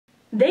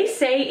They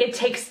say it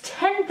takes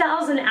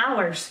 10,000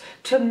 hours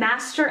to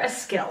master a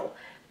skill,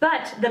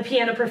 but the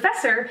piano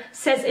professor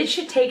says it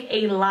should take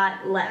a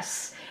lot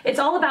less. It's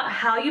all about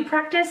how you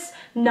practice,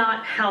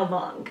 not how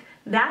long.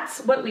 That's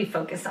what we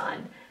focus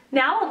on.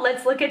 Now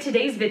let's look at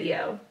today's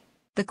video.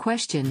 The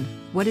question,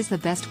 what is the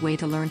best way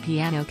to learn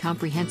piano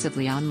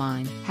comprehensively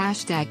online?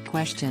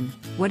 Question,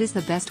 what is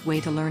the best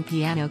way to learn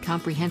piano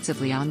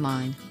comprehensively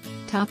online?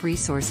 Top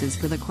resources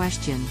for the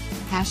question,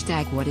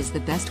 what is the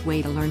best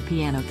way to learn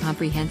piano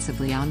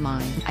comprehensively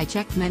online? I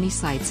checked many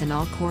sites and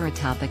all core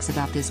topics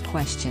about this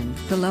question.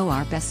 Below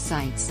are best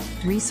sites,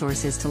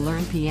 resources to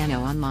learn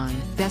piano online.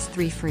 Best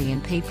 3 free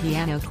and paid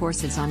piano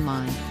courses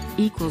online,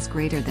 equals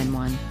greater than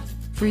 1.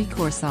 Free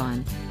course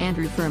on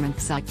Andrew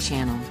Furman's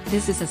channel.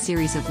 This is a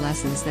series of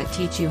lessons that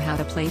teach you how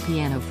to play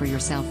piano for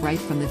yourself right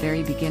from the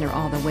very beginner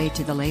all the way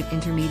to the late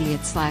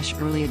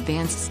intermediate/early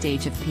advanced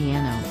stage of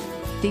piano.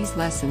 These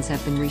lessons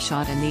have been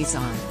reshot and these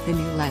are the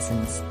new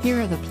lessons.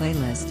 Here are the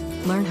playlist.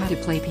 Learn how to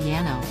play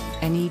piano,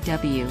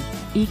 NEW,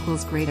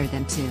 equals greater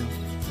than 2.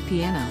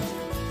 Piano.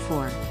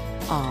 4.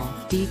 All.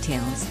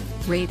 Details.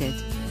 Rated.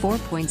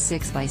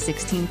 4.6 by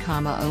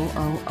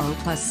 16,000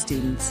 plus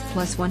students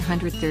plus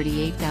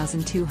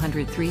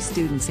 138,203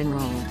 students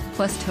enrolled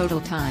plus total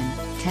time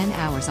 10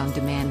 hours on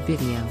demand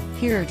video.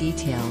 Here are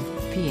detail.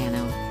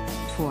 Piano.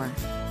 4.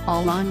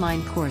 All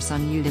online course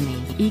on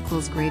Udemy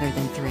equals greater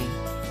than 3.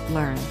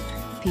 Learn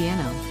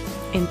piano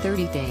in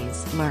 30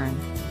 days. Learn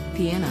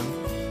piano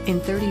in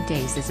 30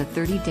 days is a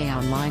 30-day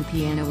online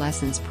piano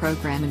lessons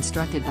program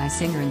instructed by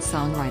singer and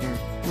songwriter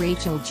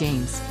Rachel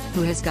James,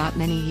 who has got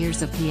many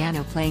years of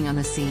piano playing on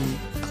the scene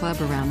club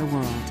around the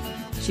world.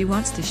 She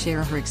wants to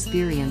share her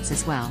experience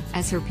as well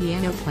as her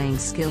piano playing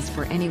skills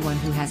for anyone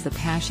who has the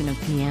passion of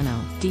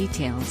piano.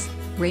 Details.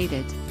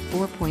 Rated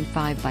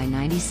 4.5 by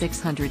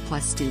 9,600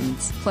 plus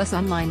students plus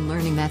online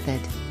learning method,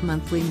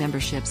 monthly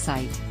membership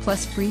site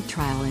plus free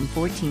trial in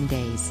 14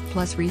 days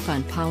plus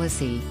refund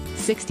policy,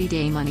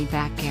 60-day money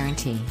back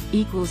guarantee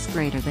equals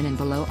greater than and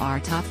below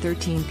are top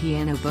 13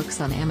 piano books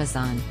on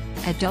Amazon.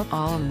 Adult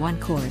all-in-one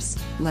course,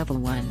 level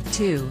 1.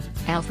 2.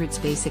 Alfred's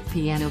Basic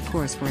Piano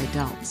Course for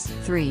Adults.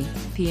 3.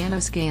 Piano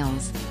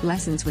Scales,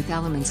 Lessons with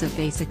Elements of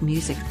Basic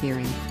Music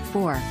Theory.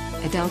 4.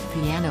 Adult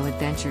Piano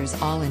Adventures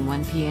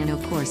All-in-One Piano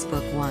Course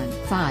Book 1.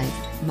 5.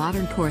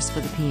 Modern Course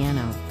for the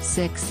Piano.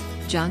 6.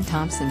 John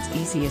Thompson's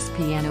Easiest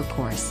Piano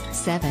Course.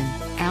 7.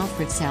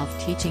 Alfred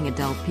Self-Teaching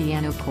Adult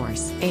Piano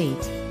Course. 8.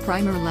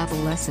 Primer Level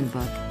Lesson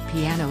Book,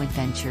 Piano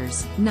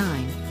Adventures.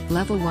 9.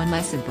 Level 1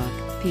 Lesson Book,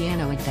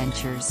 Piano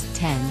Adventures.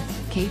 10.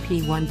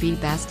 KP1B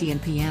Bastian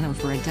Piano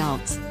for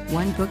Adults,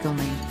 1 book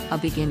only, a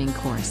beginning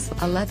course.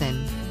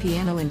 11.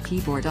 Piano and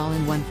Keyboard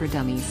All-in-One for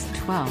Dummies.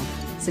 12.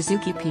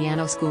 Suzuki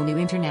Piano School New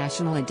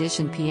International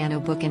Edition Piano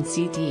Book and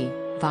CD,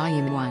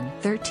 Volume 1.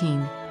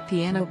 13.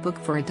 Piano Book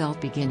for Adult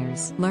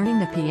Beginners. Learning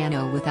the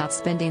piano without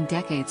spending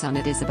decades on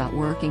it is about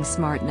working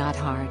smart, not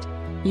hard.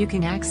 You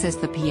can access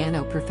the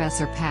Piano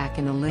Professor Pack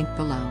in the link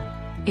below.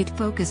 It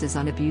focuses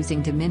on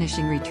abusing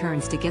diminishing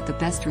returns to get the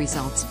best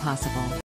results possible.